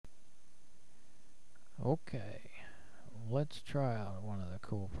Okay, let's try out one of the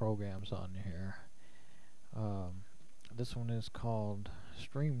cool programs on here. This one is called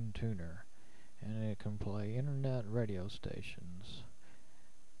Stream Tuner, and it can play internet radio stations.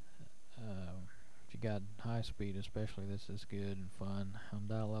 If you got high speed, especially, this is good and fun. On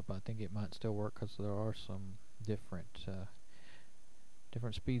dial-up, I think it might still work because there are some different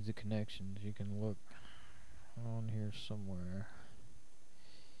speeds of connections. You can look on here somewhere,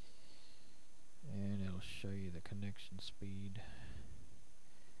 and it'll show you the connection speed.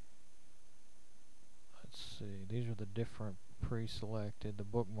 Let's see, these are the different pre-selected. The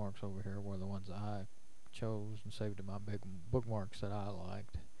bookmarks over here were the ones I chose and saved in my big bookmarks that I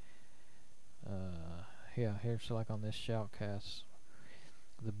liked. Yeah, here's like on this shoutcast,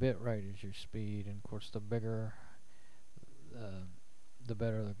 the bit rate is your speed, and of course the bigger, the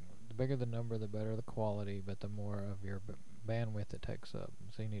better, the bigger the number, the better the quality, but the more of your bandwidth it takes up.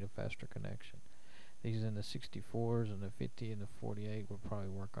 So you need a faster connection. These in the 64s and the 50 and the 48 would probably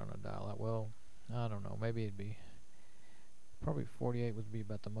work on a dial-up. Well, I don't know. Maybe it'd be probably 48 would be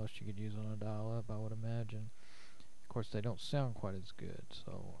about the most you could use on a dial-up, I would imagine. Of course, they don't sound quite as good,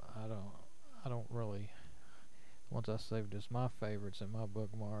 so I don't really. Once I saved as my favorites in my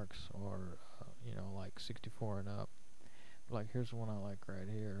bookmarks, or like 64 and up. Like here's one I like right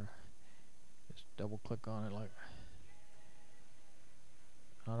here. Just double click on it. Like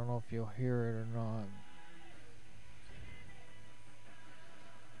I don't know if you'll hear it or not.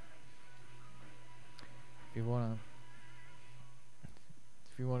 If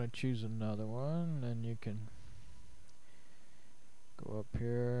you wanna choose another one, then you can go up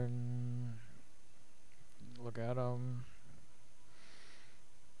here and look at them.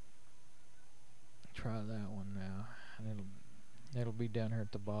 Try that one now, and it'll be down here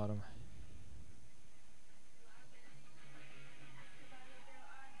at the bottom.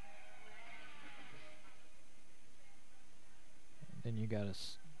 Then you got a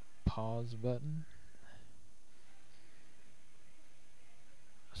pause button,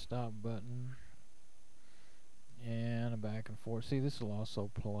 a stop button, and a back and forth. See, this will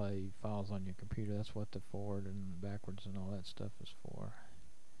also play files on your computer. That's what the forward and backwards and all that stuff is for.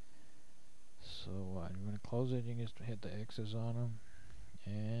 So I'm going to close it. You can just hit the X's on them,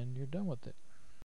 and you're done with it.